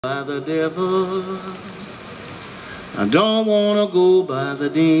By the devil, I don't wanna go by the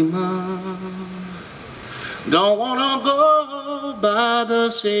demon, don't wanna go by the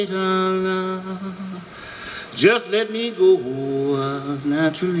Satan. Just let me go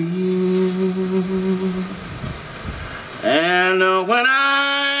naturally. And when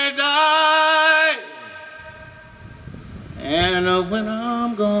I die, and when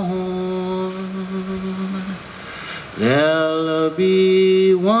I'm gone, there'll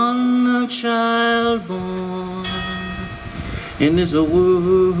be one child born in this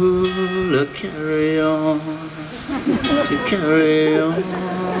world to carry on, to carry on.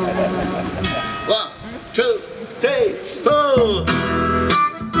 1, 2, 3, 4.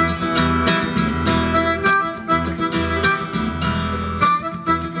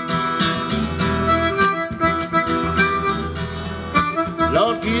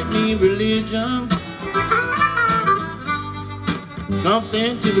 Lord, give me religion,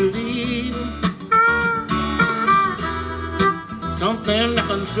 something to believe, something that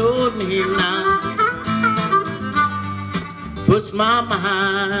controls me now, puts my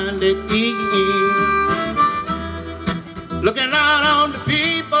mind at ease. Looking out on the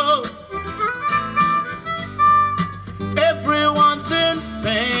people, everyone's in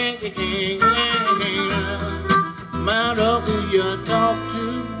pain. No matter who you talk to,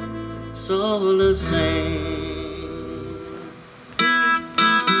 it's all the same.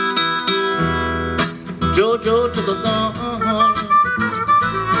 Jojo took a gun,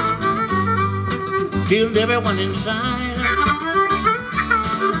 killed everyone inside,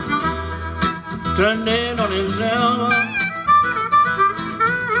 turned in on himself,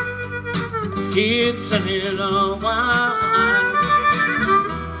 his kids and his wife.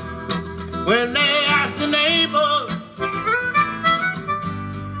 When they asked the neighbor,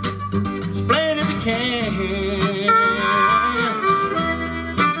 explain if you can,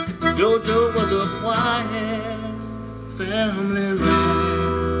 Jojo was a quiet family man.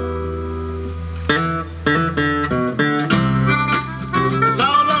 It's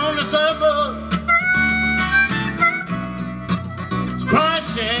all on the surface, it's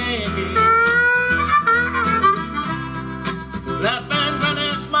crushing, laughing when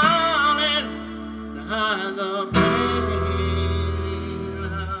it's smiling behind the pain.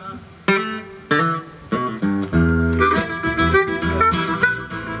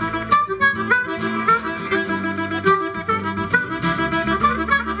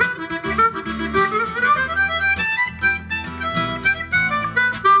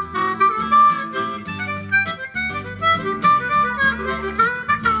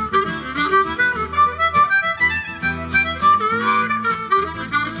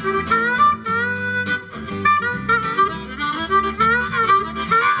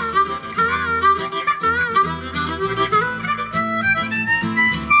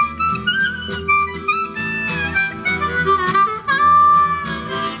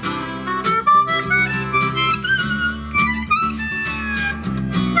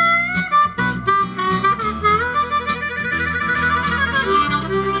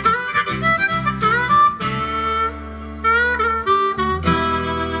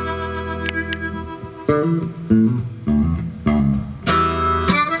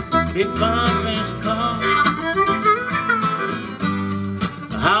 Big fine fancy car,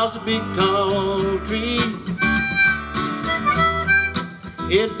 a house, a big tall tree.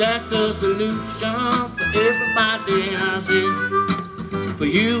 Is that the solution for everybody? I say, for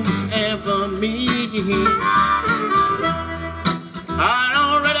you and for me. I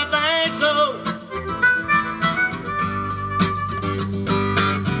don't really think so.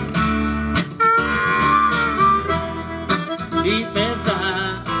 Deep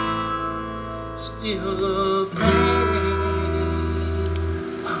inside, still the pain.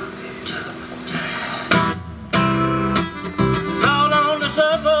 1, 2, 3. It's all on the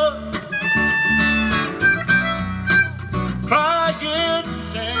surface, crying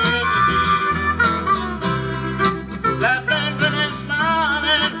shame, laughing when it's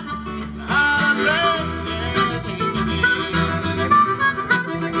smiling, out of pain.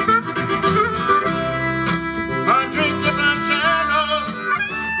 100 different channels,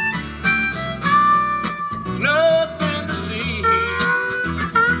 nothing to see.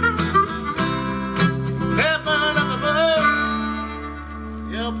 Heaven up above,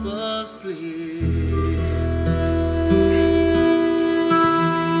 help us please.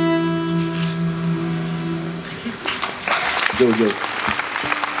 Jojo.